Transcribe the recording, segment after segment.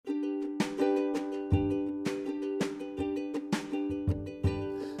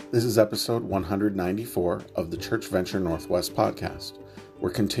This is episode 194 of the Church Venture Northwest podcast. We're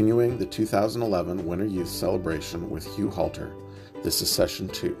continuing the 2011 Winter Youth Celebration with Hugh Halter. This is session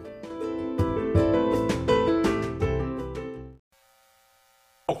 2.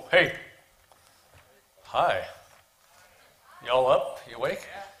 Oh, hey. Hi. Y'all up? You awake?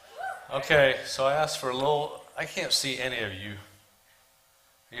 Okay, so I asked for a little, I can't see any of you.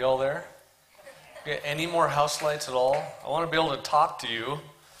 Are you all there? Any more house lights at all? I want to be able to talk to you.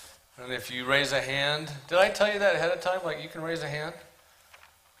 And if you raise a hand, did I tell you that ahead of time? Like you can raise a hand?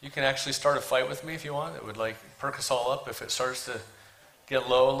 You can actually start a fight with me if you want. It would like perk us all up if it starts to get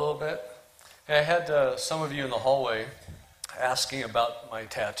low a little bit. And I had some of you in the hallway asking about my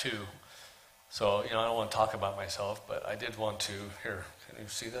tattoo. So, I don't want to talk about myself, but I did want to. Here, can you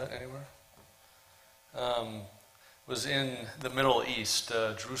see that anywhere? Was in the Middle East,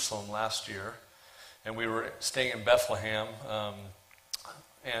 Jerusalem last year, and we were staying in Bethlehem.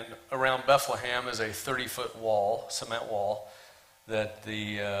 And around Bethlehem is a 30-foot wall, cement wall, that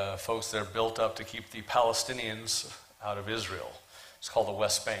the folks there built up to keep the Palestinians out of Israel. It's called the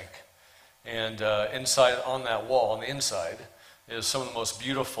West Bank. And inside on that wall, on the inside, is some of the most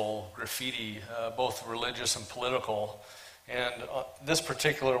beautiful graffiti, both religious and political. And this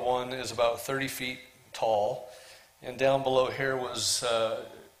particular one is about 30 feet tall. And down below here was an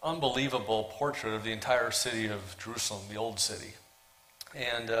unbelievable portrait of the entire city of Jerusalem, the old city.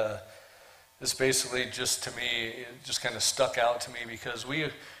 And this basically just to me, it just kind of stuck out to me because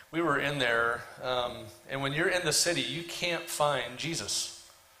we were in there, and when you're in the city, you can't find Jesus.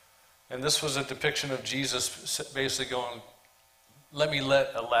 And this was a depiction of Jesus basically going, let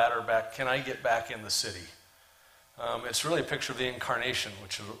a ladder back, can I get back in the city? It's really a picture of the incarnation,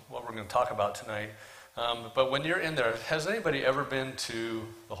 which is what we're going to talk about tonight. But when you're in there, has anybody ever been to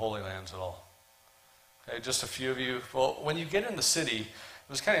the Holy Lands at all? Okay, just a few of you. Well, when you get in the city, it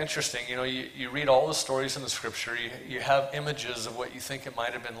was kind of interesting. You read all the stories in the scripture. You have images of what you think it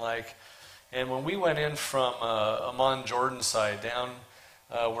might have been like. And when we went in from Amman, Jordan side, down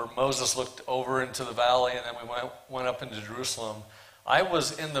where Moses looked over into the valley, and then we went up into Jerusalem, I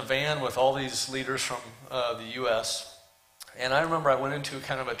was in the van with all these leaders from the U.S., and I remember I went into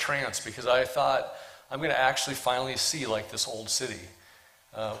kind of a trance because I thought, I'm going to actually finally see like this old city.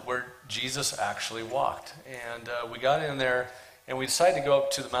 Where Jesus actually walked. And we got in there, and we decided to go up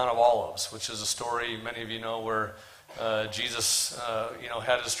to the Mount of Olives, which is a story many of you know where Jesus,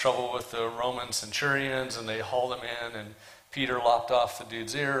 had his trouble with the Roman centurions, and they hauled him in, and Peter lopped off the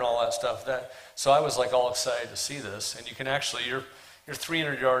dude's ear and all that stuff. So I was like all excited to see this, and you can actually, you're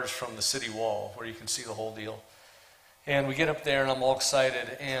 300 yards from the city wall where you can see the whole deal. And we get up there, and I'm all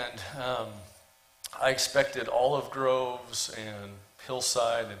excited, and I expected olive groves and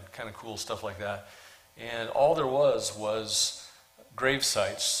hillside and kind of cool stuff like that. And all there was grave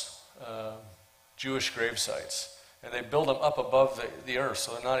sites, Jewish grave sites. And they build them up above the earth,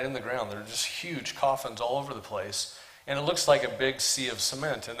 so they're not in the ground. They're just huge coffins all over the place. And it looks like a big sea of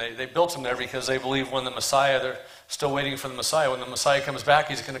cement. And they built them there because they believe when the Messiah, they're still waiting for the Messiah. When the Messiah comes back,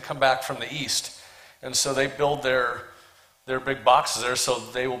 he's going to come back from the east. And so they build their big boxes there so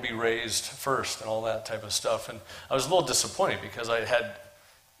they will be raised first and all that type of stuff. And I was a little disappointed because I had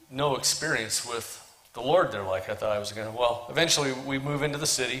no experience with the Lord there like I thought I was going to. Well, eventually we move into the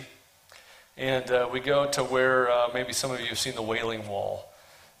city, and we go to where maybe some of you have seen the Wailing Wall.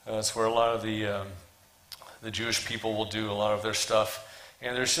 It's where a lot of the Jewish people will do a lot of their stuff.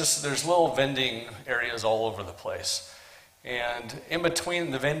 And there's little vending areas all over the place. And in between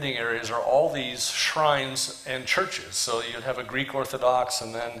the vending areas are all these shrines and churches. So you'd have a Greek Orthodox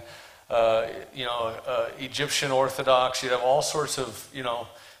and then, Egyptian Orthodox. You'd have all sorts of,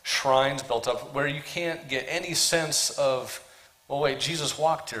 shrines built up where you can't get any sense of, well, wait, Jesus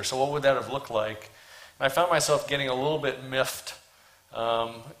walked here, so what would that have looked like? And I found myself getting a little bit miffed.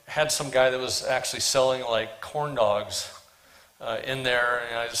 Had some guy that was actually selling like corn dogs in there,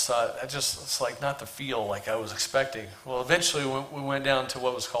 and I just thought, it's like not the feel like I was expecting. Well, eventually we went down to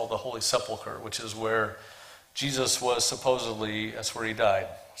what was called the Holy Sepulchre, which is where Jesus was supposedly, that's where he died.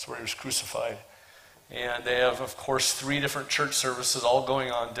 That's where he was crucified. And they have, of course, 3 different church services all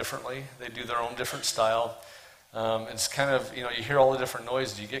going on differently. They do their own different style. It's kind of, you hear all the different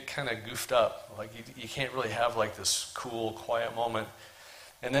noises, you get kind of goofed up. Like you can't really have like this cool, quiet moment.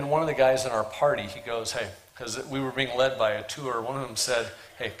 And then one of the guys in our party, he goes, hey, because we were being led by a tour, one of them said,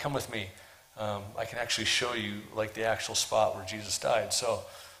 hey, come with me. I can actually show you like the actual spot where Jesus died. So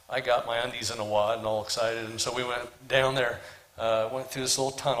I got my undies in a wad and all excited. And so we went down there, went through this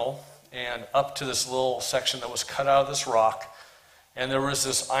little tunnel and up to this little section that was cut out of this rock. And there was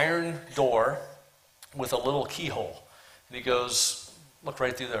this iron door with a little keyhole. And he goes, look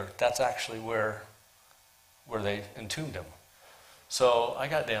right through there. That's actually where they entombed him. So I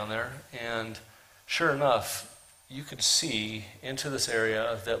got down there, and sure enough, you could see into this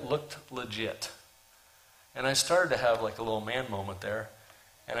area that looked legit. And I started to have like a little man moment there.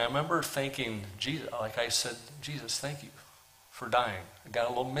 And I remember thanking Jesus, like I said, Jesus, thank you for dying. I got a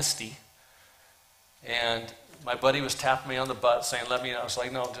little misty. And my buddy was tapping me on the butt saying, let me, I was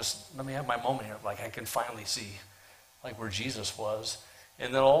like, no, just let me have my moment here. Like I can finally see like where Jesus was.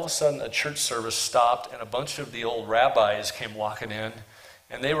 And then all of a sudden a church service stopped and a bunch of the old rabbis came walking in.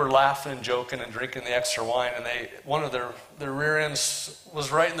 And they were laughing and joking and drinking the extra wine. And one of their rear ends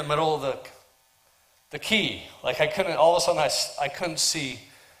was right in the middle of the key. Like all of a sudden I couldn't see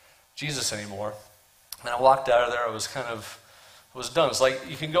Jesus anymore. And I walked out of there, I was done. It's like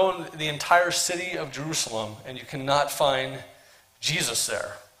you can go in the entire city of Jerusalem and you cannot find Jesus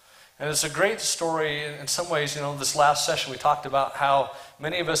there. And it's a great story in some ways. This last session we talked about how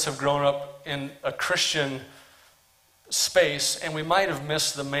many of us have grown up in a Christian space, and we might have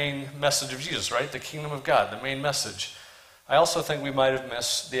missed the main message of Jesus, right? The kingdom of God, the main message. I also think we might have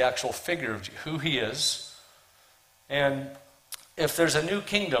missed the actual figure of who he is. And if there's a new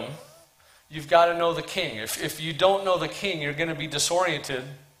kingdom, you've got to know the king. If you don't know the king, you're going to be disoriented,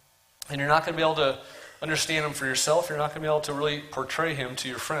 and you're not going to be able to understand him for yourself. You're not going to be able to really portray him to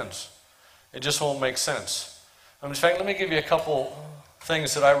your friends. It just won't make sense. In fact, let me give you a couple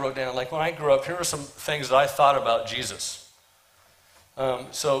things that I wrote down. Like when I grew up, here were some things that I thought about Jesus.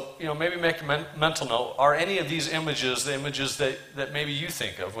 Maybe make a mental note. Are any of these images the images that maybe you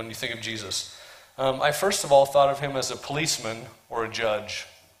think of when you think of Jesus? I first of all thought of him as a policeman or a judge.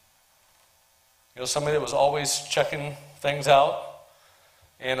 Somebody that was always checking things out.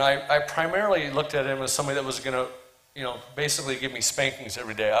 And I primarily looked at him as somebody that was going to, basically give me spankings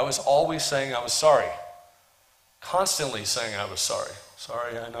every day. I was always saying I was sorry. Constantly saying I was sorry.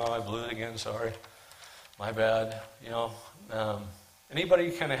 Sorry, I know I blew it again, sorry. My bad,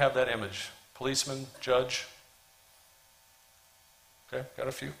 Anybody kind of have that image? Policeman, judge? Okay, got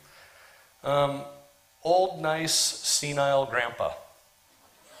a few. Old, nice, senile grandpa.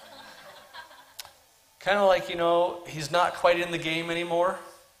 Kind of like, he's not quite in the game anymore.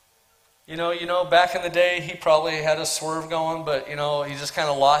 Back in the day, he probably had a swerve going, but, he just kind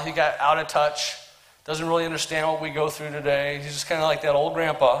of lost, he got out of touch. Doesn't really understand what we go through today. He's just kind of like that old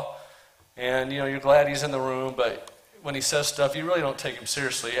grandpa. And, you're glad he's in the room, but when he says stuff, you really don't take him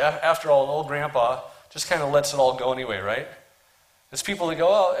seriously. After all, an old grandpa just kind of lets it all go anyway, right? It's people that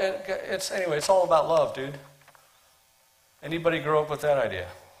go, it's all about love, dude. Anybody grow up with that idea?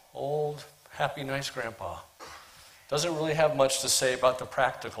 Old, happy, nice grandpa. Doesn't really have much to say about the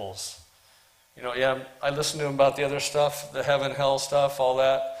practicals. I listen to him about the other stuff, the heaven, hell stuff, all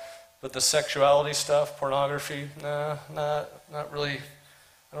that. But the sexuality stuff, pornography, not really.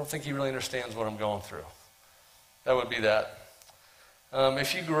 I don't think he really understands what I'm going through. That would be that.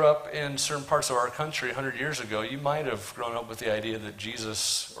 If you grew up in certain parts of our country 100 years ago, you might have grown up with the idea that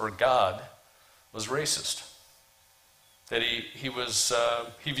Jesus or God was racist. That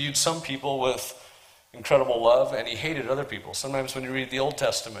he viewed some people with incredible love, and he hated other people. Sometimes when you read the Old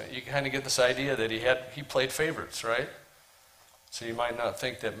Testament, you kind of get this idea that he played favorites, right? So you might not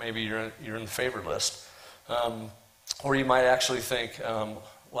think that maybe you're in the favored list. Or you might actually think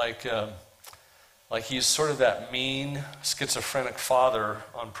like he's sort of that mean, schizophrenic father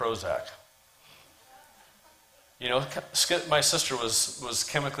on Prozac. My sister was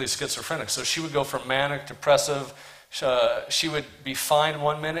chemically schizophrenic, so she would go from manic, depressive. She would be fine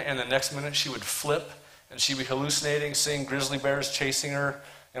one minute, and the next minute she would flip, and she'd be hallucinating, seeing grizzly bears chasing her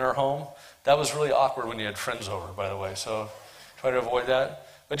in her home. That was really awkward when you had friends over, by the way, so try to avoid that.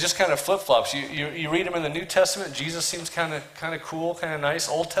 But just kind of flip-flops. You read him in the New Testament, Jesus seems kind of cool, kind of nice.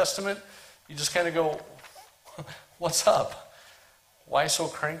 Old Testament, you just kind of go, what's up? Why so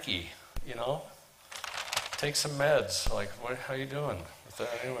cranky, Take some meds. Like, how you doing with that?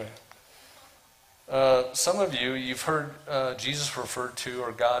 Anyway. Some of you've heard Jesus referred to,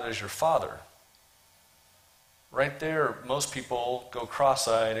 or God, as your father. Right there, most people go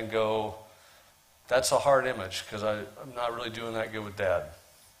cross-eyed and go, that's a hard image, because I'm not really doing that good with dad.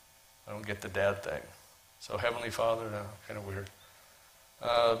 I don't get the dad thing. So Heavenly Father, no, kind of weird.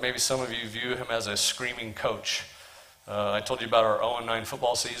 Maybe some of you view him as a screaming coach. I told you about our 0-9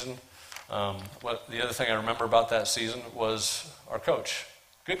 football season. The other thing I remember about that season was our coach.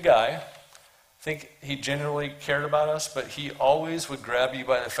 Good guy. I think he genuinely cared about us, but he always would grab you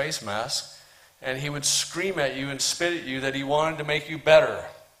by the face mask, and he would scream at you and spit at you that he wanted to make you better.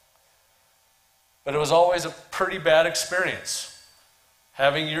 But it was always a pretty bad experience.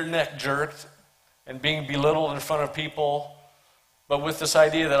 Having your neck jerked and being belittled in front of people but with this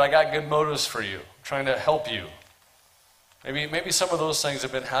idea that I got good motives for you, trying to help you. Maybe some of those things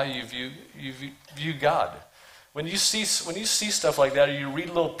have been how you view God. When you see stuff like that, or you read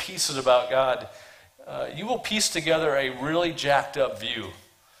little pieces about God, you will piece together a really jacked up view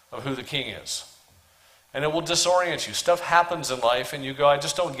of who the King is. And it will disorient you. Stuff happens in life and you go, I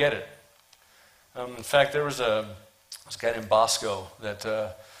just don't get it. In fact, there was this guy named Bosco that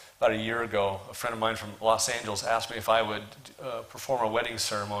about a year ago, a friend of mine from Los Angeles asked me if I would perform a wedding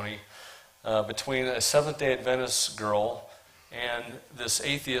ceremony between a Seventh-day Adventist girl and this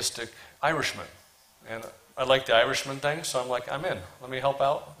atheistic Irishman. And I like the Irishman thing, so I'm like, I'm in. Let me help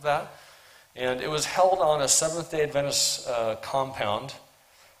out with that. And it was held on a Seventh-day Adventist compound,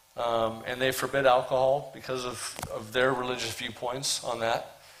 and they forbid alcohol because of their religious viewpoints on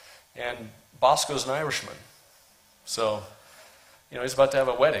that. And Bosco's an Irishman. So, he's about to have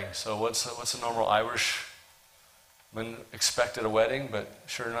a wedding. So what's a normal Irishman expect at a wedding? But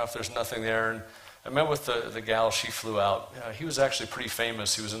sure enough, there's nothing there. And I met with the gal. She flew out. He was actually pretty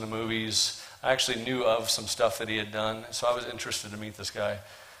famous. He was in the movies. I actually knew of some stuff that he had done. So I was interested to meet this guy.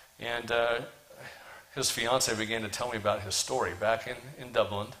 And his fiance began to tell me about his story back in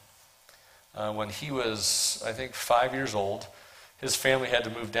Dublin. When he was, I think, 5 years old, his family had to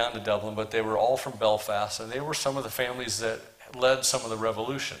move down to Dublin, but they were all from Belfast, and they were some of the families that led some of the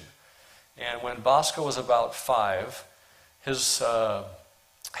revolution. And when Bosco was about 5, his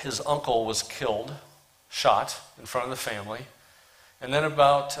uncle was killed, shot in front of the family. And then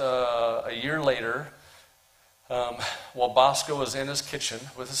about a year later, while Bosco was in his kitchen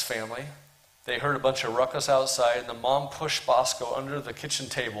with his family, they heard a bunch of ruckus outside, and the mom pushed Bosco under the kitchen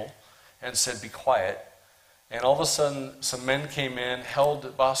table and said, "Be quiet." And all of a sudden, some men came in,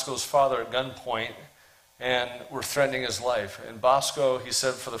 held Bosco's father at gunpoint, and were threatening his life. And Bosco, he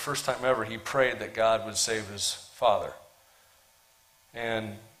said for the first time ever, he prayed that God would save his father.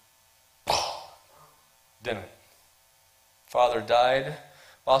 And didn't. Father died.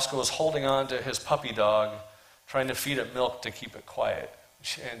 Bosco was holding on to his puppy dog, trying to feed it milk to keep it quiet.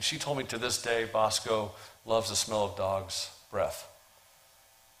 And she told me to this day, Bosco loves the smell of dog's breath.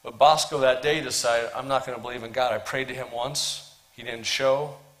 But Bosco that day decided, I'm not going to believe in God. I prayed to him once. He didn't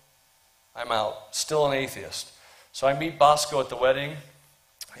show. I'm out. Still an atheist. So I meet Bosco at the wedding,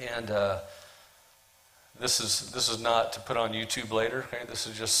 and this is not to put on YouTube later. Okay? This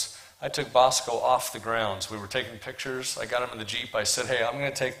is just, I took Bosco off the grounds. We were taking pictures. I got him in the Jeep. I said, hey, I'm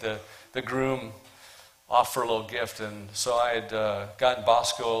going to take the groom off for a little gift. And so I had gotten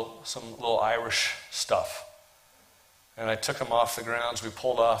Bosco some little Irish stuff. And I took him off the grounds. We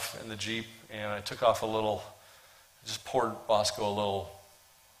pulled off in the Jeep, and I took off just poured Bosco a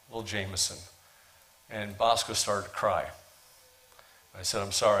little Jameson. And Bosco started to cry. I said,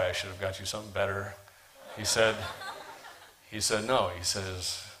 I'm sorry, I should have got you something better. He said, no. He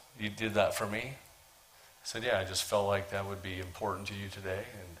says, you did that for me? I said, yeah, I just felt like that would be important to you today.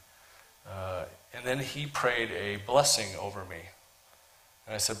 And then he prayed a blessing over me.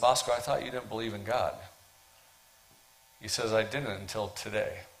 And I said, Bosco, I thought you didn't believe in God. He says, I didn't until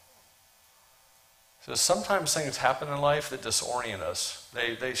today. So sometimes things happen in life that disorient us.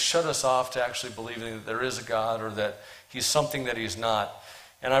 They shut us off to actually believing that there is a God or that he's something that he's not.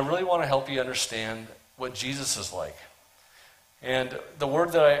 And I really want to help you understand what Jesus is like. And the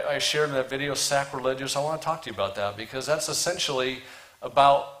word that I shared in that video, sacrilegious, I want to talk to you about that because that's essentially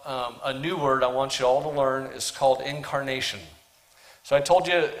about a new word I want you all to learn. It's called incarnation. So I told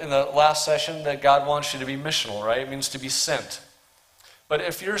you in the last session that God wants you to be missional, right? It means to be sent. But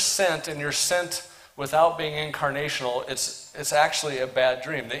if you're sent and you're sent without being incarnational, it's actually a bad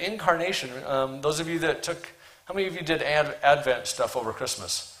dream. The incarnation, those of you that how many of you did Advent stuff over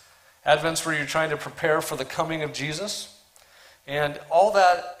Christmas? Advent's where you're trying to prepare for the coming of Jesus. And all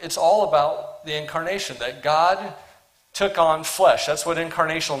that, it's all about the incarnation, that God took on flesh. That's what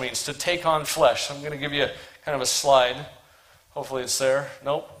incarnational means, to take on flesh. I'm going to give you kind of a slide. Hopefully it's there.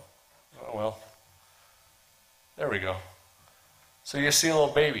 Nope. Oh, well. There we go. So you see a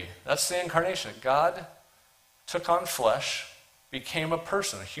little baby. That's the incarnation. God took on flesh, became a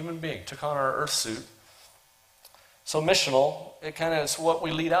person, a human being, took on our earth suit. So missional, it kind of is what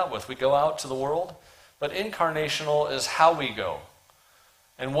we lead out with. We go out to the world. But incarnational is how we go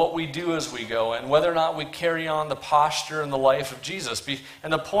and what we do as we go and whether or not we carry on the posture and the life of Jesus.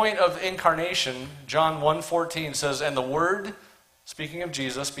 And the point of incarnation, John 1:14 says, and the Word, speaking of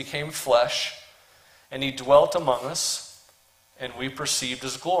Jesus, became flesh, and he dwelt among us, and we perceived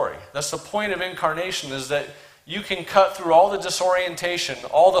his glory. That's the point of incarnation, is that you can cut through all the disorientation,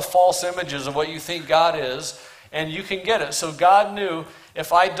 all the false images of what you think God is, and you can get it. So God knew,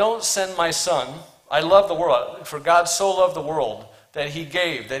 if I don't send my son, I love the world. For God so loved the world that he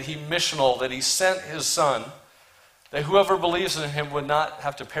gave, that he missional, that he sent his son, that whoever believes in him would not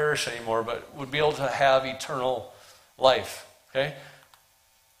have to perish anymore, but would be able to have eternal life. Okay?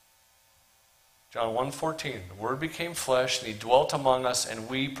 John 1:14, the Word became flesh, and he dwelt among us, and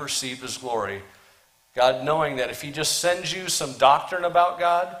we perceived his glory. God knowing that if he just sends you some doctrine about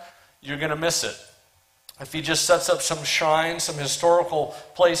God, you're going to miss it. If he just sets up some shrines, some historical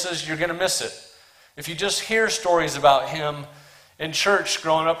places, you're going to miss it. If you just hear stories about him in church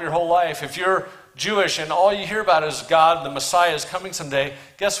growing up your whole life, if you're Jewish and all you hear about is God, the Messiah is coming someday,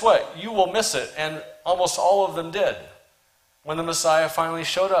 guess what? You will miss it. And almost all of them did when the Messiah finally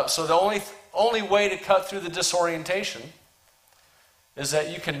showed up. So the only way to cut through the disorientation is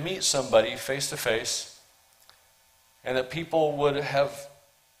that you can meet somebody face to face and that people would have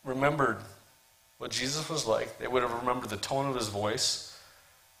remembered what Jesus was like. They would have remembered the tone of his voice.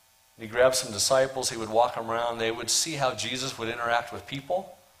 He grabbed some disciples, he would walk them around, they would see how Jesus would interact with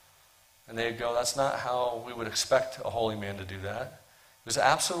people, and they'd go, that's not how we would expect a holy man to do that. It was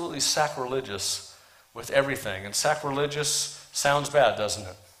absolutely sacrilegious with everything, and sacrilegious sounds bad, doesn't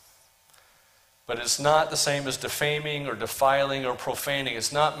it? But it's not the same as defaming or defiling or profaning.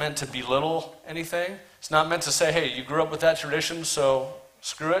 It's not meant to belittle anything. It's not meant to say, hey, you grew up with that tradition, so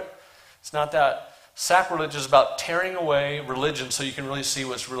screw it. It's not that. Sacrilege is about tearing away religion so you can really see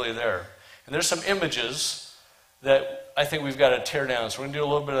what's really there. And there's some images that I think we've got to tear down. So we're going to do a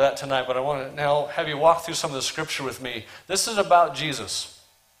little bit of that tonight, but I want to now have you walk through some of the scripture with me. This is about Jesus.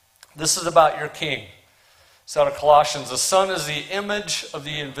 This is about your King. It's out of Colossians. The Son is the image of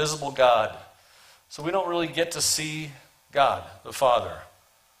the invisible God. So we don't really get to see God, the Father.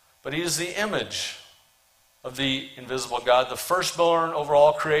 But he is the image of the invisible God, the firstborn over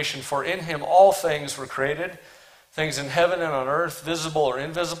all creation. For in him all things were created, things in heaven and on earth, visible or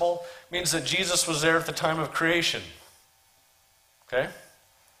invisible. It means that Jesus was there at the time of creation. Okay?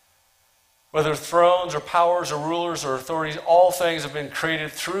 Whether thrones or powers or rulers or authorities, all things have been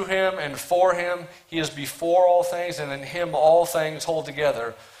created through him and for him. He is before all things, and in him all things hold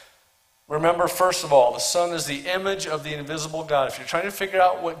together. Remember, first of all, the Son is the image of the invisible God. If you're trying to figure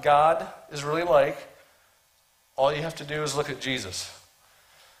out what God is really like, all you have to do is look at Jesus.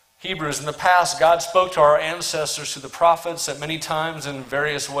 Hebrews, in the past, God spoke to our ancestors through the prophets at many times in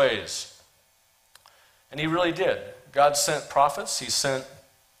various ways. And he really did. God sent prophets. He sent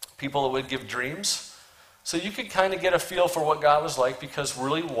people that would give dreams. So you could kind of get a feel for what God was like because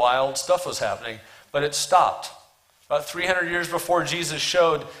really wild stuff was happening. But it stopped. About 300 years before Jesus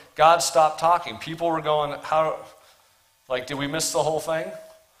showed, God stopped talking. People were going, did we miss the whole thing?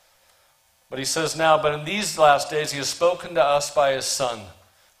 But he says now, but in these last days he has spoken to us by his Son,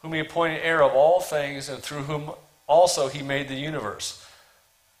 whom he appointed heir of all things, and through whom also he made the universe.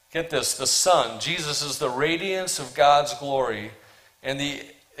 Get this, the Son, Jesus, is the radiance of God's glory and the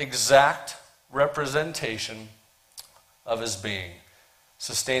exact representation of his being,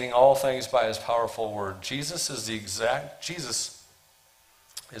 sustaining all things by his powerful word. Jesus is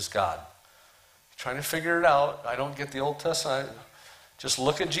God. You're trying to figure it out. I don't get the Old Testament. Just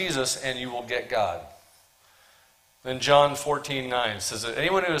look at Jesus and you will get God. Then John 14:9 says that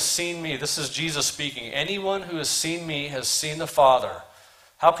anyone who has seen me, this is Jesus speaking, anyone who has seen me has seen the Father.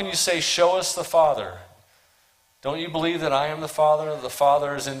 How can you say, show us the Father? Don't you believe that I am the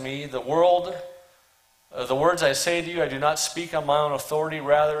Father is in me? The words I say to you, I do not speak on my own authority.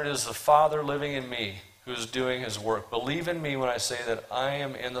 Rather, it is the Father living in me who is doing his work. Believe in me when I say that I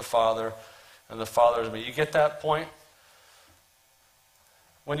am in the Father and the Father is in me. You get that point?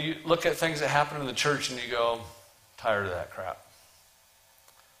 When you look at things that happen in the church and you go, tired of that crap.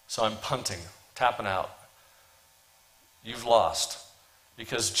 So I'm punting, tapping out. You've lost.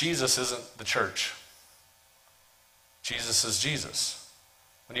 Because Jesus isn't the church. Jesus is Jesus.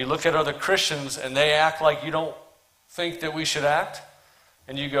 When you look at other Christians and they act like you don't think that we should act,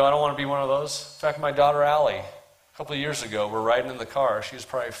 and you go, I don't want to be one of those. In fact, my daughter Allie, a couple of years ago, we're riding in the car. She was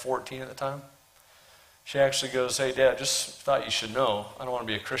probably 14 at the time. She actually goes, hey, Dad, just thought you should know, I don't want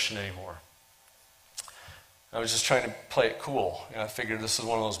to be a Christian anymore. I was just trying to play it cool. I figured this is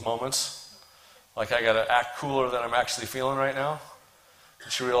one of those moments. Like I got to act cooler than I'm actually feeling right now.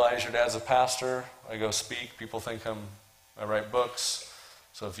 Did you realize your dad's a pastor? I go speak. People think I write books.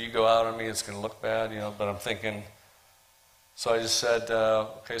 So if you go out on me, it's going to look bad, But I'm thinking, so I just said,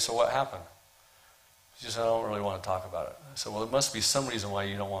 okay, so what happened? She said, I don't really want to talk about it. I said, well, there must be some reason why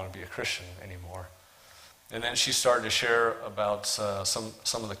you don't want to be a Christian anymore. And then she started to share about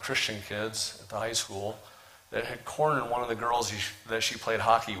some of the Christian kids at the high school that had cornered one of the girls that she played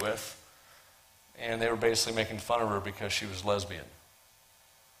hockey with. And they were basically making fun of her because she was lesbian.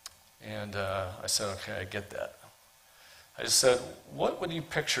 And I said, okay, I get that. I said, what would you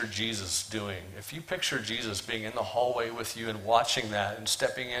picture Jesus doing? If you picture Jesus being in the hallway with you and watching that and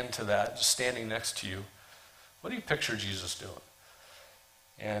stepping into that, just standing next to you, what do you picture Jesus doing?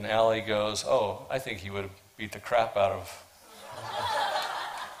 And Allie goes, oh, I think he would have beat the crap out of.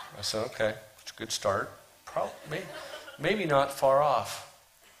 I said, okay, it's a good start. Probably, maybe not far off.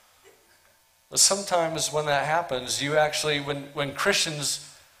 But sometimes when that happens, you actually, when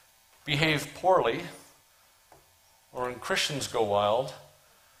Christians behave poorly, or when Christians go wild,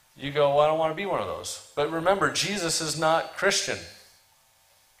 you go, well, I don't want to be one of those. But remember, Jesus is not Christian.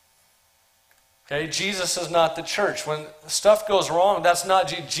 Okay, Jesus is not the church. When stuff goes wrong, that's not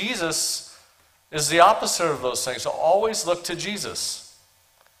Jesus is the opposite of those things. So always look to Jesus.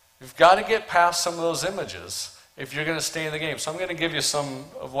 You've got to get past some of those images if you're going to stay in the game. So I'm going to give you some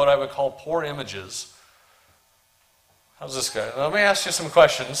of what I would call poor images. How's this guy? Let me ask you some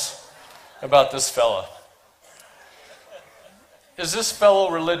questions about this fella. Is this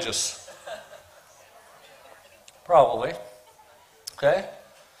fellow religious? Probably. Okay?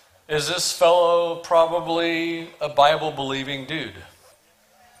 Is this fellow probably a Bible-believing dude?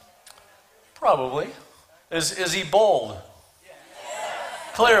 Probably. Is he bold?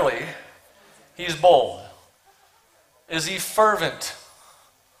 Clearly, he's bold. Is he fervent?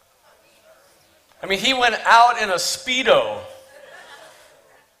 I mean, he went out in a Speedo.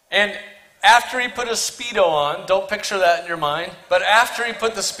 And after he put a Speedo on, don't picture that in your mind, but after he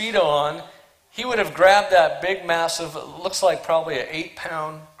put the Speedo on, he would have grabbed that big, massive, looks like probably an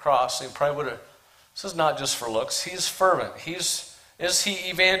 8-pound cross. He probably would have, this is not just for looks, he's fervent. Is he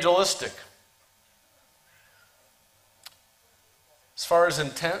evangelistic? As far as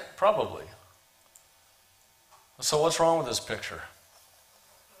intent, probably. So what's wrong with this picture?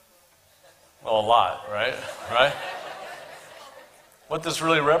 Well, a lot, right? Right? What this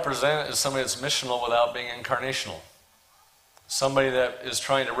really represents is somebody that's missional without being incarnational. Somebody that is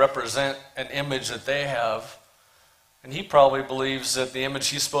trying to represent an image that they have, and he probably believes that the image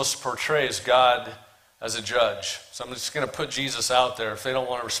he's supposed to portray is God as a judge. So I'm just going to put Jesus out there. If they don't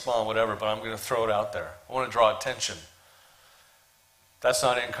want to respond, whatever, but I'm going to throw it out there. I want to draw attention. That's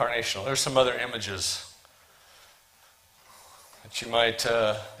not incarnational. There's some other images that you might,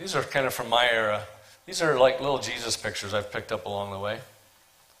 these are kind of from my era. These are like little Jesus pictures I've picked up along the way.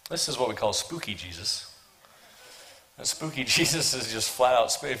 This is what we call spooky Jesus. And spooky Jesus is just flat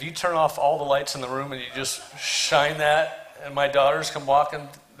out spooky. If you turn off all the lights in the room and you just shine that, and my daughters come walking,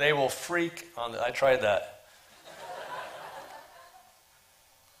 they will freak on it. I tried that.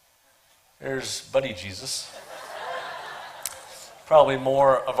 There's Buddy Jesus. Probably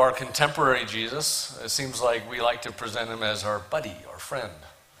more of our contemporary Jesus. It seems like we like to present him as our buddy, our friend.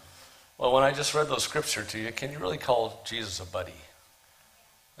 Well, when I just read those scripture to you, can you really call Jesus a buddy?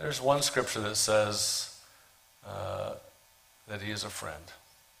 There's one scripture that says that he is a friend.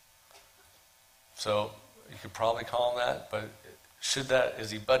 So you could probably call him that, but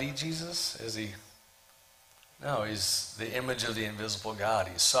is he buddy Jesus? Is he? No, he's the image of the invisible God.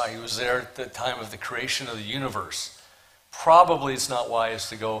 He was there at the time of the creation of the universe. Probably it's not wise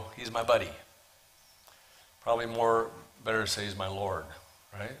to go, he's my buddy. Probably better to say he's my Lord,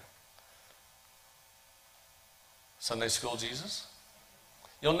 right? Sunday school Jesus?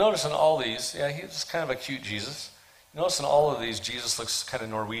 You'll notice in all these, yeah, he's kind of a cute Jesus. Notice in all of these, Jesus looks kind of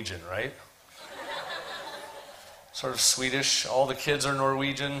Norwegian, right? Sort of Swedish. All the kids are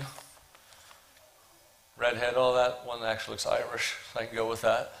Norwegian. Redhead, all that. One actually looks Irish, so I can go with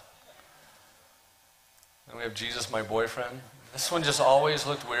that. And we have Jesus, my boyfriend. This one just always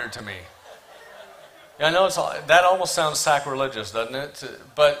looked weird to me. Yeah, I know that almost sounds sacrilegious, doesn't it?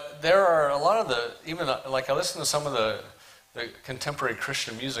 But there are a lot of like I listen to some of the contemporary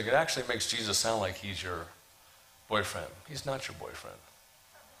Christian music, it actually makes Jesus sound like he's your boyfriend. He's not your boyfriend.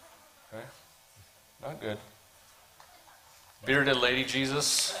 Okay? Not good. Bearded lady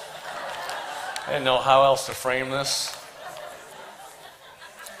Jesus. I didn't know how else to frame this.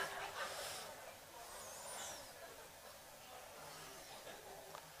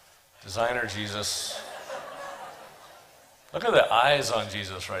 Designer Jesus. Look at the eyes on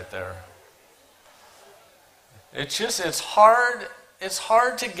Jesus right there. It's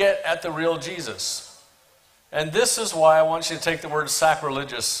hard to get at the real Jesus. And this is why I want you to take the word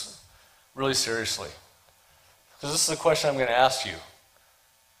sacrilegious really seriously. Because this is a question I'm going to ask you.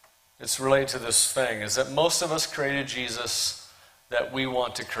 It's related to this thing, is that most of us created Jesus that we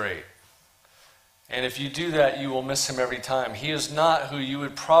want to create. And if you do that, you will miss him every time. He is not who you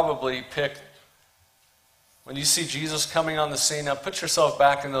would probably pick. When you see Jesus coming on the scene, now put yourself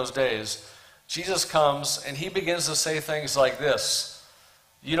back in those days. Jesus comes and he begins to say things like this.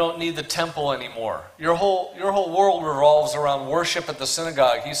 You don't need the temple anymore. Your whole world revolves around worship at the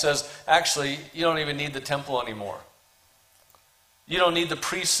synagogue. He says, actually, you don't even need the temple anymore. You don't need the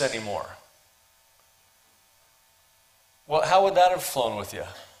priests anymore. Well, how would that have flown with you?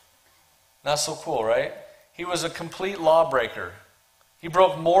 Not so cool, right? He was a complete lawbreaker. He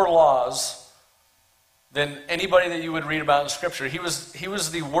broke more laws than anybody that you would read about in Scripture. He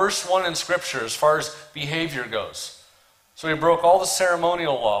was the worst one in Scripture as far as behavior goes. So he broke all the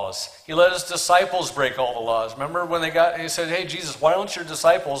ceremonial laws. He let his disciples break all the laws. Remember when he said, hey, Jesus, why don't your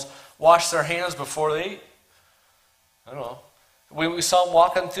disciples wash their hands before they eat? I don't know. We saw them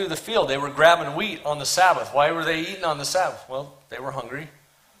walking through the field. They were grabbing wheat on the Sabbath. Why were they eating on the Sabbath? Well, they were hungry.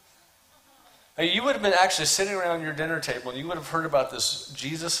 Now, you would have been actually sitting around your dinner table and you would have heard about this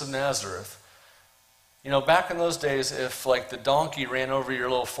Jesus of Nazareth. You know, back in those days, if like the donkey ran over your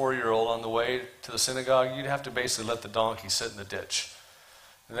little 4-year-old on the way to the synagogue, you'd have to basically let the donkey sit in the ditch.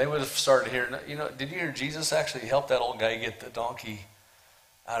 And they would have started hearing, did you hear Jesus actually helped that old guy get the donkey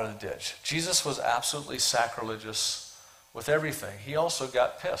out of the ditch? Jesus was absolutely sacrilegious with everything. He also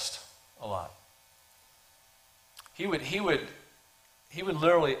got pissed a lot. He would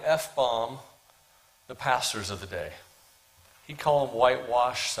literally F-bomb the pastors of the day. He'd call them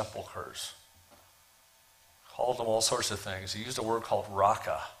whitewashed sepulchres. Called them all sorts of things. He used a word called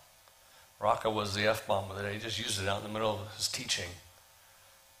raka. Raka was the F-bomb of the day. He just used it out in the middle of his teaching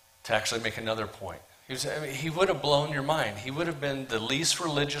to actually make another point. He would have blown your mind. He would have been the least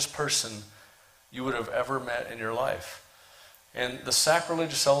religious person you would have ever met in your life. And the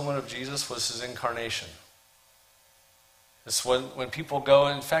sacrilegious element of Jesus was his incarnation. It's when people go,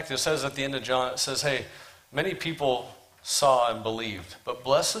 in fact, it says at the end of John, it says, hey, many people saw and believed, but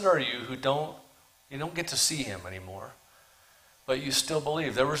blessed are you who you don't get to see him anymore, but you still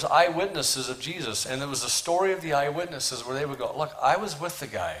believe. There was eyewitnesses of Jesus, and there was a story of the eyewitnesses where they would go, look, I was with the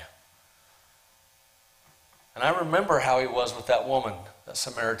guy. And I remember how he was with that woman, that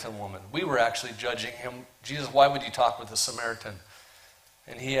Samaritan woman. We were actually judging him. Jesus, why would you talk with the Samaritan?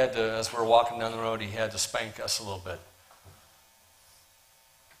 And he had to, as we were walking down the road, he had to spank us a little bit.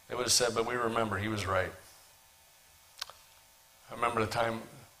 They would have said, but we remember he was right. I remember the time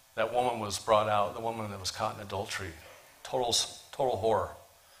that woman was brought out, the woman that was caught in adultery. Total horror.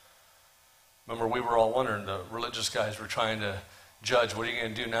 Remember, we were all wondering, the religious guys were trying to judge, what are you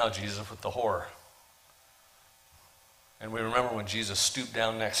going to do now, Jesus, with the whore? And we remember when Jesus stooped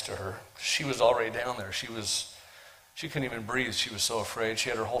down next to her. She was already down there. She couldn't even breathe. She was so afraid. She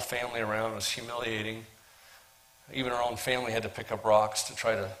had her whole family around. It was humiliating. Even her own family had to pick up rocks to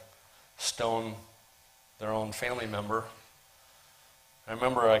try to stone their own family member. I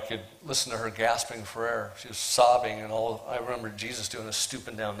remember I could listen to her gasping for air. She was sobbing, and I remember Jesus doing is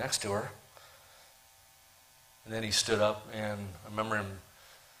stooping down next to her. And then he stood up, and I remember him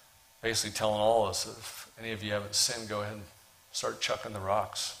basically telling all of us, if any of you haven't sinned, go ahead and start chucking the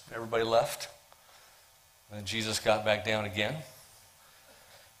rocks. Everybody left. And then Jesus got back down again.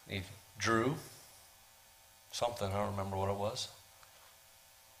 He drew something, I don't remember what it was.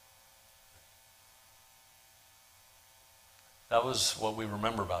 That was what we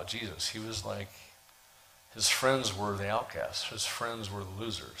remember about Jesus. He was like, his friends were the outcasts. His friends were the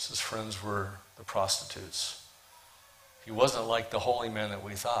losers. His friends were the prostitutes. He wasn't like the holy man that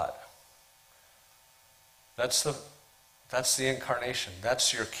we thought. That's the incarnation.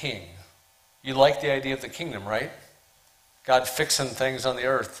 That's your king. You like the idea of the kingdom, right? God fixing things on the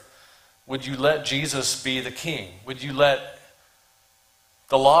earth. Would you let Jesus be the king? Would you let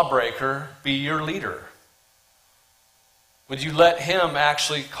the lawbreaker be your leader? Would you let him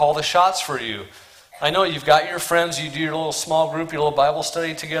actually call the shots for you? I know you've got your friends, you do your little small group, your little Bible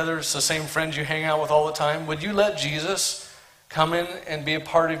study together. It's the same friends you hang out with all the time. Would you let Jesus come in and be a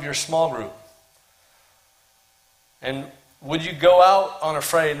part of your small group? And would you go out on a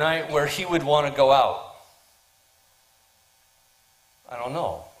Friday night where he would want to go out? I don't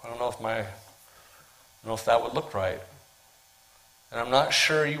know. I don't know if that would look right. And I'm not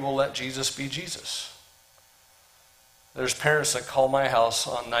sure you will let Jesus be Jesus. There's parents that call my house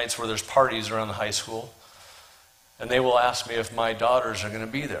on nights where there's parties around the high school, and they will ask me if my daughters are going to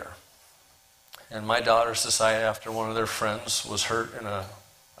be there. And my daughters decided after one of their friends was hurt in an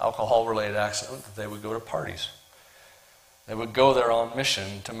alcohol-related accident that they would go to parties. They would go there on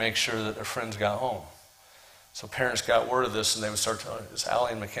mission to make sure that their friends got home. So parents got word of this, and they would start telling, is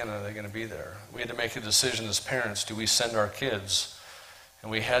Allie and McKenna, are they going to be there? We had to make a decision as parents, do we send our kids? And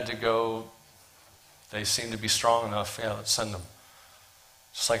we had to go. They seemed to be strong enough. Yeah, let's send them.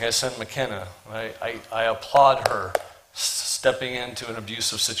 Just like I sent McKenna. I applaud her stepping into an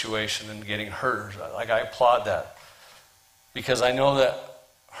abusive situation and getting hurt. Like I applaud that. Because I know that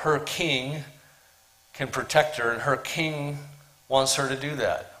her king can protect her, and her king wants her to do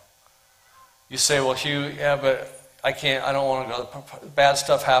that. You say, well, Hugh, yeah, but I don't want to go. Bad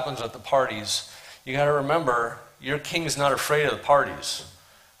stuff happens at the parties. You got to remember, your king's not afraid of the parties.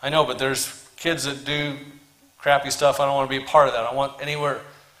 I know, but there's kids that do crappy stuff. I don't want to be a part of that. I want anywhere.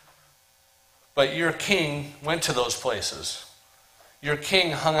 But your king went to those places. Your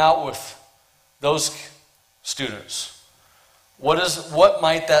king hung out with those students. What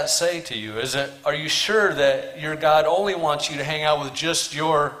might that say to you? Are you sure that your God only wants you to hang out with just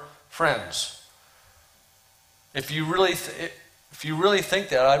your friends? If you really think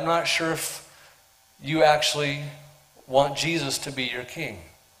that, I'm not sure if you actually want Jesus to be your king.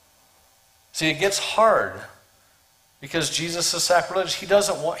 See, it gets hard because Jesus is sacrilegious. He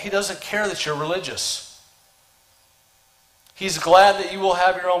doesn't care that you're religious. He's glad that you will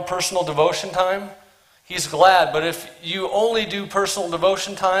have your own personal devotion time. He's glad, but if you only do personal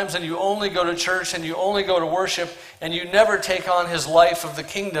devotion times and you only go to church and you only go to worship and you never take on his life of the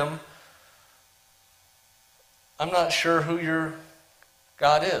kingdom, I'm not sure who your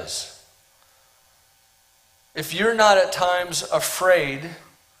God is. If you're not at times afraid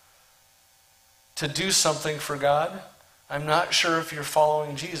to do something for God, I'm not sure if you're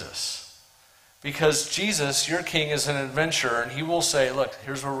following Jesus. Because Jesus, your king, is an adventurer, and he will say, look,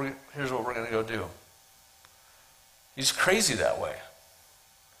 here's what we're going to go do. He's crazy that way.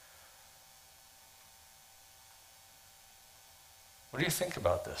 What do you think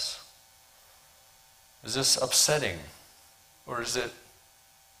about this? Is this upsetting? Or is it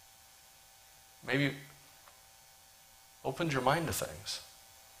maybe opened your mind to things?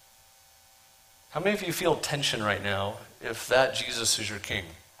 How many of you feel tension right now if that Jesus is your king?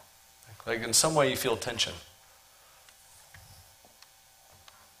 Like in some way you feel tension.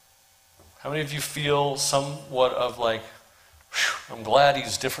 How many of you feel somewhat of like, I'm glad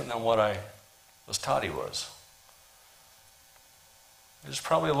he's different than what I was taught he was? There's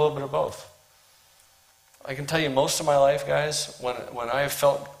probably a little bit of both. I can tell you most of my life, guys, when I have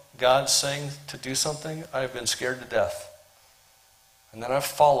felt God saying to do something, I've been scared to death. And then I've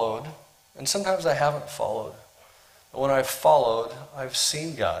followed, and sometimes I haven't followed. But when I've followed, I've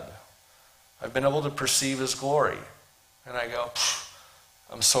seen God. I've been able to perceive his glory. And I go,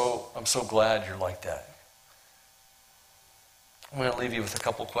 I'm so glad you're like that. I'm going to leave you with a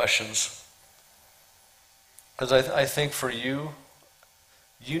couple questions. Because I think for you,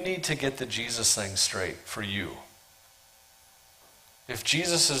 you need to get the Jesus thing straight for you. If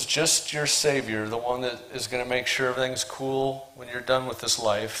Jesus is just your Savior, the one that is going to make sure everything's cool when you're done with this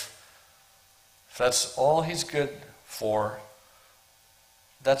life, if that's all he's good for,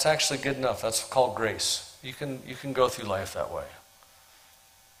 that's actually good enough. That's called grace. You can go through life that way.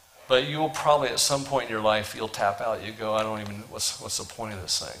 But you will probably at some point in your life, you'll tap out. You go, what's the point of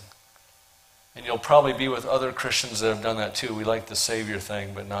this thing? And you'll probably be with other Christians that have done that too. We like the Savior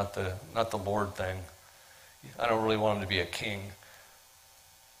thing, but not the Lord thing. I don't really want him to be a king.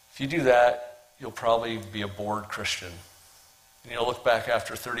 If you do that, you'll probably be a bored Christian. And you'll look back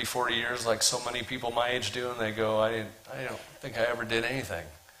after 30, 40 years like so many people my age do, and they go, I don't think I ever did anything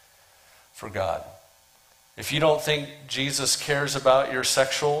for God. If you don't think Jesus cares about your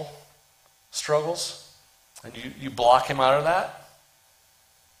sexual struggles, and you block him out of that,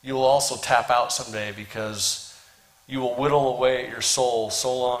 you will also tap out someday because you will whittle away at your soul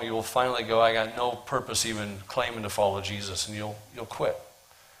so long you will finally go, I got no purpose even claiming to follow Jesus, and you'll quit.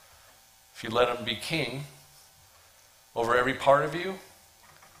 If you let him be king over every part of you,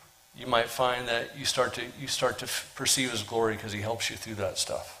 you might find that you start to perceive his glory because he helps you through that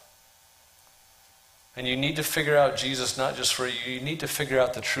stuff. And you need to figure out Jesus not just for you. You need to figure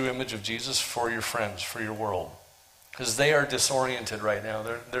out the true image of Jesus for your friends, for your world. Because they are disoriented right now.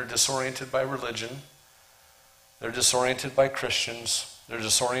 They're disoriented by religion. They're disoriented by Christians. They're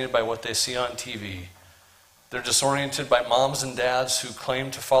disoriented by what they see on TV. They're disoriented by moms and dads who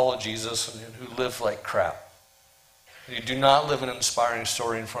claim to follow Jesus and who live like crap. You do not live an inspiring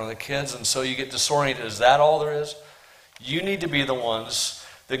story in front of the kids, and so you get disoriented. Is that all there is? You need to be the ones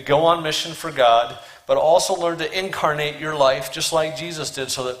that go on mission for God, but also learn to incarnate your life just like Jesus did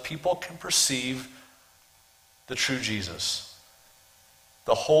so that people can perceive the true Jesus.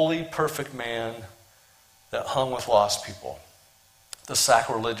 The holy, perfect man that hung with lost people. The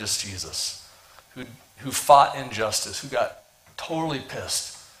sacrilegious Jesus who fought injustice, who got totally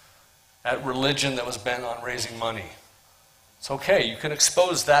pissed at religion that was bent on raising money. It's okay, you can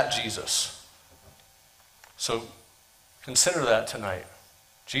expose that Jesus. So consider that tonight.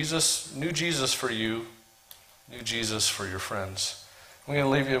 Jesus, new Jesus for you, new Jesus for your friends. I'm going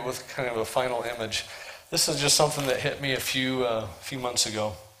to leave you with kind of a final image. This is just something that hit me a few months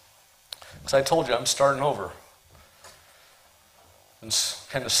ago. Because I told you, I'm starting over. And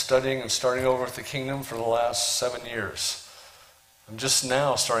kind of studying and starting over with the kingdom for the last 7 years. I'm just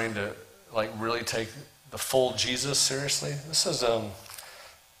now starting to really take the full Jesus seriously. This is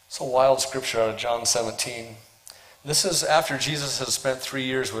it's a wild scripture out of John 17. This is after Jesus has spent 3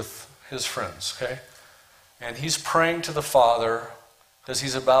 years with his friends, okay? And he's praying to the Father because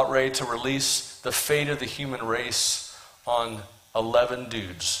he's about ready to release the fate of the human race on 11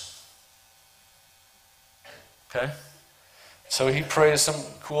 dudes. Okay? So he prays some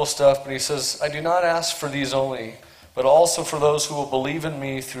cool stuff, but he says, I do not ask for these only, but also for those who will believe in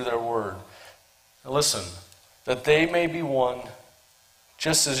me through their word. Now listen, that they may be one,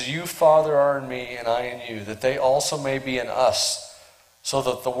 just as you, Father, are in me and I in you, that they also may be in us, so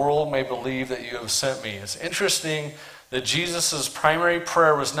that the world may believe that you have sent me. It's interesting that Jesus' primary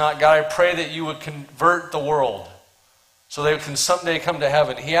prayer was not, God, I pray that you would convert the world so they can someday come to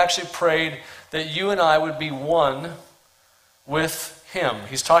heaven. He actually prayed that you and I would be one with him.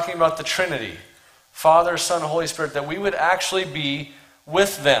 He's talking about the Trinity, Father, Son, Holy Spirit, that we would actually be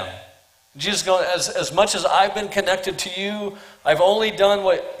with them. Jesus going, as much as I've been connected to you, I've only done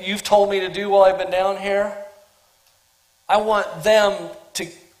what you've told me to do while I've been down here. I want them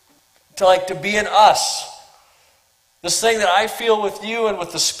to be in us. This thing that I feel with you and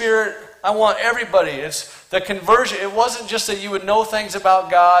with the Spirit, I want everybody. It's the conversion. It wasn't just that you would know things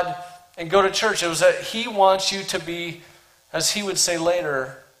about God and go to church. It was that he wants you to be, as he would say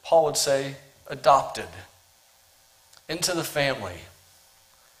later, Paul would say, adopted into the family.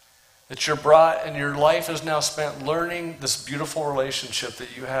 That you're brought and your life is now spent learning this beautiful relationship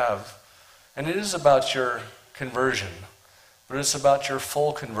that you have. And it is about your conversion, but it's about your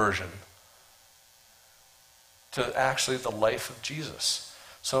full conversion to actually the life of Jesus.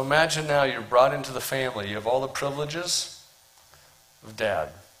 So imagine now you're brought into the family. You have all the privileges of Dad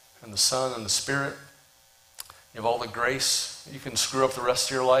and the Son and the Spirit. You have all the grace. You can screw up the rest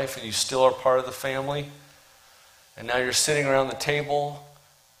of your life and you still are part of the family. And now you're sitting around the table.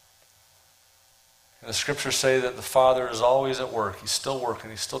 And the scriptures say that the Father is always at work. He's still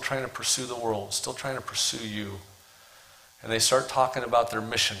working. He's still trying to pursue the world. Still trying to pursue you. And they start talking about their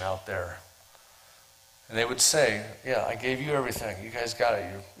mission out there. And they would say, yeah, I gave you everything. You guys got it.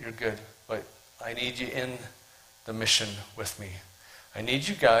 You're good. But I need you in the mission with me. I need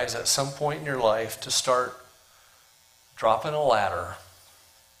you guys at some point in your life to start dropping a ladder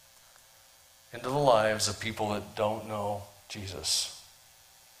into the lives of people that don't know Jesus.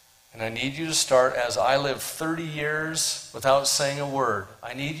 And I need you to start, as I lived 30 years without saying a word.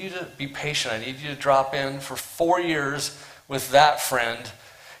 I need you to be patient. I need you to drop in for 4 years with that friend.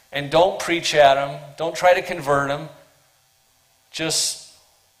 And don't preach at him. Don't try to convert him. Just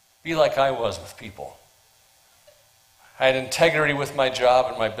be like I was with people. I had integrity with my job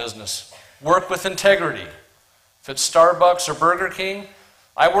and my business. Work with integrity. If it's Starbucks or Burger King,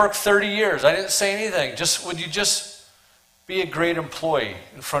 I worked 30 years. I didn't say anything. Would you just be a great employee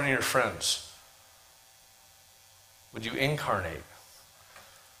in front of your friends? Would you incarnate?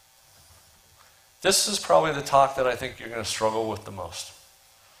 This is probably the talk that I think you're going to struggle with the most.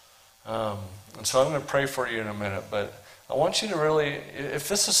 And so I'm going to pray for you in a minute, but I want you to really, if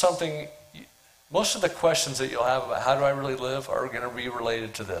this is something, most of the questions that you'll have about how do I really live are going to be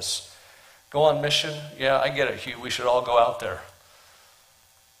related to this. Go on mission? Yeah, I get it, Hugh. We should all go out there.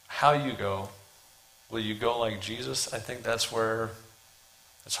 How you go? Will you go like Jesus? I think that's where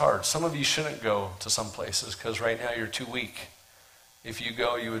it's hard. Some of you shouldn't go to some places because right now you're too weak. If you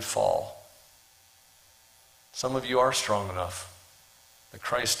go, you would fall. Some of you are strong enough. The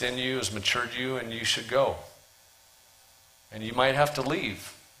Christ in you has matured you and you should go. And you might have to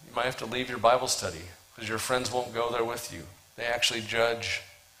leave. You might have to leave your Bible study because your friends won't go there with you. They actually judge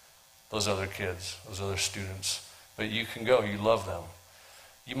those other kids, those other students. But you can go. You love them.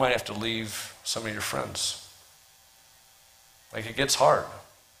 You might have to leave some of your friends. Like, it gets hard.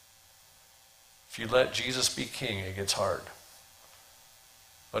 If you let Jesus be king, it gets hard.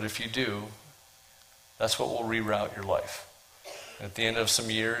 But if you do, that's what will reroute your life. And at the end of some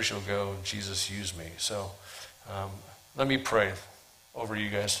years, you'll go, Jesus, use me. So let me pray over you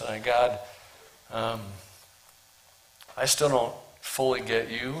guys tonight. God, I still don't fully get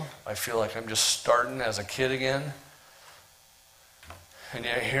you. I feel like I'm just starting as a kid again. And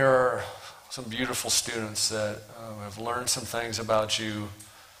yet here are some beautiful students that have learned some things about you,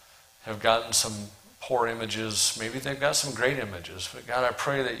 have gotten some poor images. Maybe they've got some great images. But God, I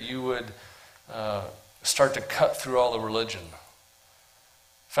pray that you would start to cut through all the religion.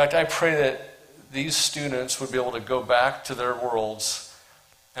 In fact, I pray that these students would be able to go back to their worlds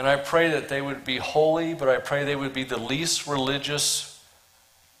And I pray that they would be holy, but I pray they would be the least religious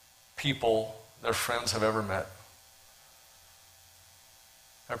people their friends have ever met.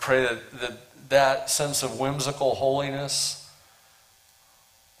 I pray that sense of whimsical holiness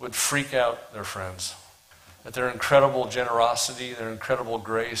would freak out their friends. That their incredible generosity, their incredible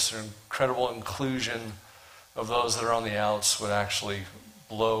grace, their incredible inclusion of those that are on the outs would actually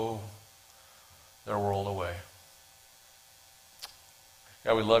blow their world away.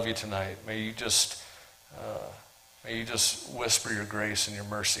 God, we love you tonight. May you just whisper your grace and your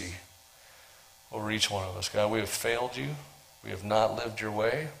mercy over each one of us. God, we have failed you. We have not lived your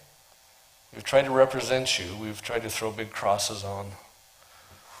way. We've tried to represent you. We've tried to throw big crosses on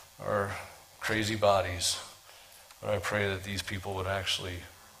our crazy bodies. But I pray that these people would actually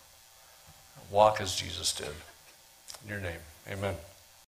walk as Jesus did. In your name, amen.